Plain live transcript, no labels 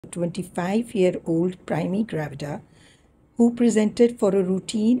25-year-old primary gravida who presented for a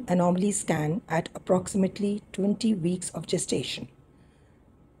routine anomaly scan at approximately 20 weeks of gestation.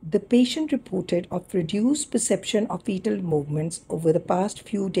 The patient reported of reduced perception of fetal movements over the past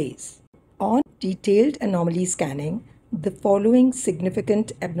few days. On detailed anomaly scanning, the following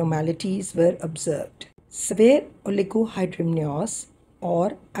significant abnormalities were observed. Severe oligohydramnios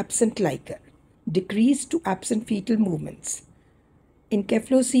or absent liquor, decreased to absent fetal movements.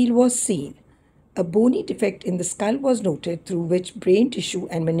 Encephalocele was seen. A bony defect in the skull was noted through which brain tissue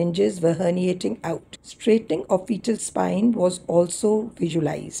and meninges were herniating out. Straightening of fetal spine was also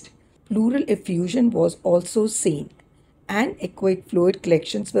visualized. Pleural effusion was also seen, and echoic fluid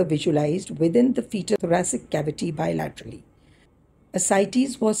collections were visualized within the fetal thoracic cavity bilaterally.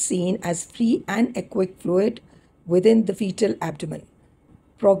 Ascites was seen as free and echoic fluid within the fetal abdomen.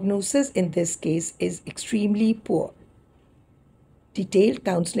 Prognosis in this case is extremely poor. Detailed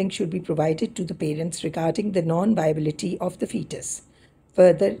counseling should be provided to the parents regarding the non-viability of the fetus.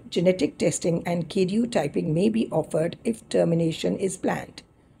 Further, genetic testing and karyotyping may be offered if termination is planned.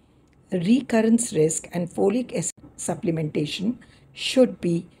 Recurrence risk and folic acid supplementation should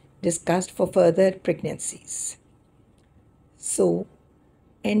be discussed for further pregnancies. So,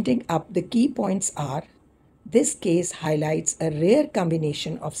 ending up, the key points are: this case highlights a rare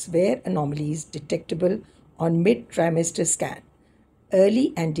combination of severe anomalies detectable on mid-trimester scan.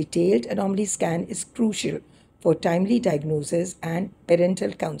 Early and detailed anomaly scan is crucial for timely diagnosis and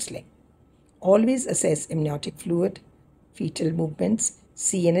parental counseling. Always assess amniotic fluid, fetal movements,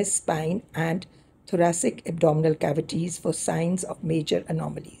 CNS spine, and thoracic abdominal cavities for signs of major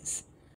anomalies.